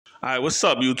All right, what's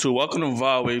up, YouTube? Welcome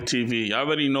to Wave TV. Y'all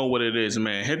already know what it is,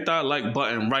 man. Hit that like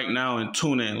button right now and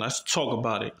tune in. Let's talk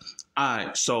about it. All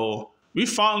right, so we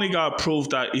finally got proof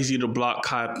that Eazy the Block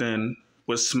Captain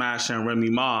was smashing Remy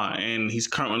Ma, and he's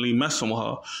currently messing with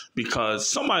her because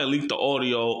somebody leaked the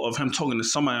audio of him talking to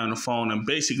somebody on the phone, and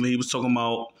basically he was talking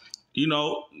about,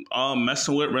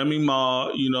 messing with Remy Ma,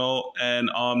 and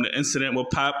the incident with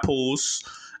Pat Pools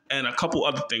and a couple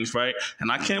other things, right?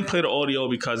 And I can't play the audio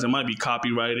because it might be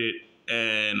copyrighted,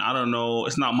 and I don't know,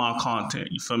 it's not my content,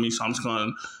 you feel me? So I'm just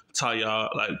gonna tell y'all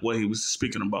like what he was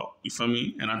speaking about, you feel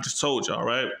me? And I just told y'all,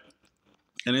 right?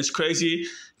 And it's crazy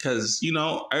because,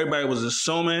 everybody was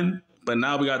assuming, but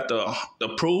now we got the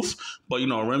proof. But,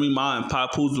 Remy Ma and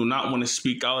Papoose do not want to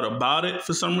speak out about it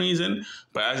for some reason.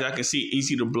 But as y'all can see,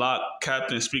 Eazy the Block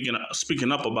Captain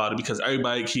speaking up about it because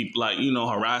everybody keep,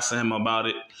 harassing him about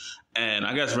it. And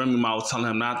I guess Remy Ma was telling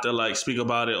him not to, speak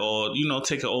about it or,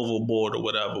 take it overboard or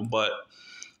whatever. But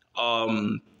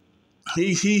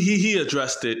he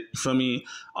addressed it for me.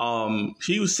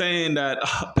 He was saying that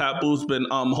Papoose been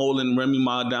holding Remy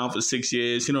Ma down for 6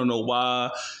 years. He don't know why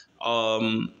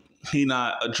he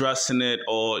not addressing it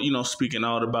or speaking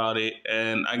out about it.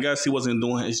 And I guess he wasn't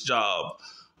doing his job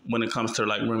when it comes to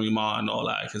Remy Ma and all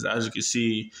that. Because as you can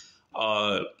see,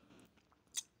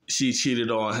 she cheated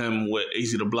on him with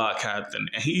Eazy the Block Captain,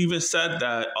 and he even said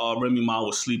that Remy Ma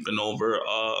was sleeping over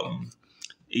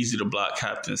Eazy the Block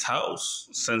Captain's house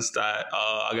since that,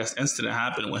 I guess, incident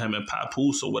happened with him and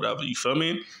Papoose or whatever, you feel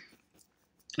me?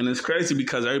 And it's crazy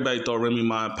because everybody thought Remy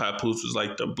Ma and Papoose was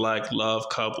like the black love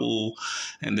couple,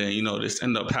 and then, this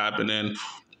ended up happening.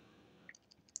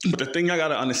 But the thing I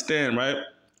gotta understand, right?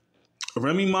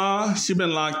 Remy Ma, she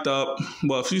been locked up,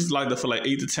 well, she's locked up for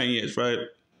 8 to 10 years, right?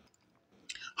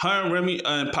 Her and Remy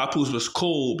and Papoose was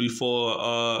cool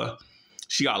before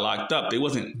she got locked up. They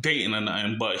wasn't dating or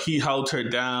nothing, but he held her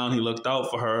down. He looked out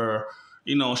for her,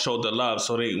 showed the love.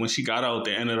 So when she got out,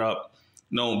 they ended up,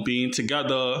 being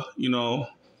together,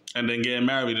 and then getting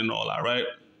married and all that, right?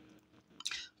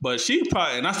 But she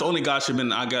probably, and that's the only guy she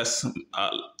been, I guess,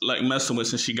 messing with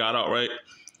since she got out, right?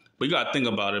 But you gotta think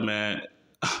about it, man.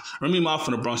 Remy Ma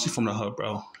from the Bronx, she from the hood,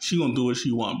 bro. She gonna do what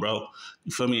she want, bro.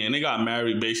 You feel me? And they got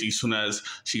married basically as soon as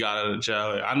she got out of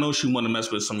jail. I know she wanna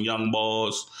mess with some young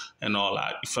boys and all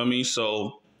that. You feel me?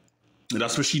 So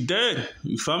that's what she did.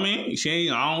 You feel me?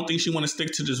 I don't think she wanna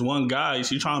stick to just one guy.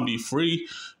 She trying to be free,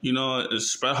 and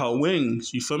spread her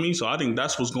wings. You feel me? So I think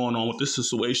that's what's going on with this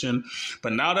situation.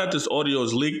 But now that this audio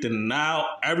is leaked and now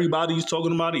everybody's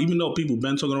talking about it, even though people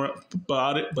been talking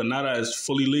about it, but now that it's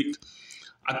fully leaked,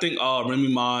 I think Remy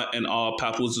Ma and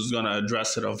Papoose is gonna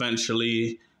address it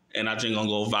eventually, and I think gonna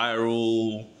go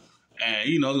viral, and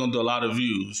it's gonna do a lot of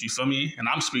views. You feel me? And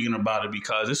I'm speaking about it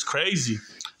because it's crazy.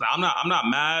 I'm not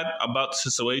mad about the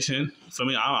situation. You feel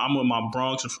me? I'm with my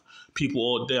Bronx people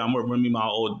all day. I'm with Remy Ma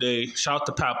all day. Shout out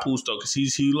to Papoose though, cause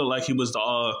he looked like he was the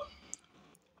a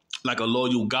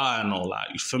loyal guy and all that.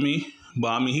 You feel me? But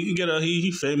I mean, he can get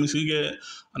he famous. He can get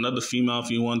another female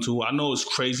if you want to. I know it's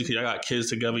crazy because y'all got kids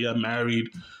together, y'all married,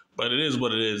 but it is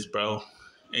what it is, bro.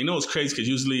 And it's crazy because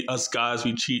usually us guys,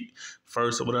 we cheat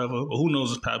first or whatever. But who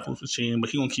knows if Papoose was cheating, but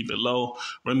he gonna keep it low.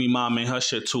 Remy Ma made her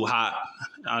shit too hot.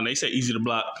 They say Eazy the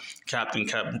Block Captain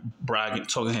kept bragging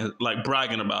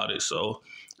about it. So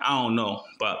I don't know.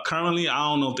 But currently, I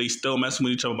don't know if they still messing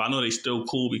with each other, but I know they still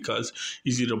cool because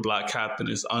Eazy the Block Captain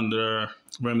is under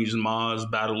Remy Ma's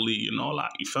battle league and all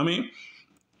that. You feel me?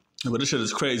 But this shit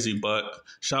is crazy. But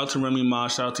shout out to Remy Ma,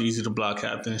 shout out to Eazy the Block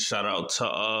Captain, shout out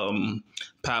to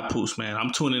Papoose, man.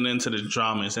 I'm tuning into the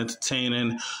drama. It's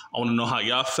entertaining. I want to know how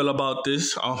y'all feel about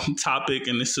this topic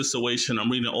and this situation.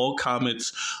 I'm reading all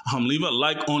comments. Leave a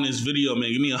like on this video,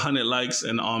 man. Give me 100 likes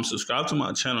and subscribe to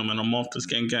my channel, man. I'm off this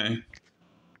gang.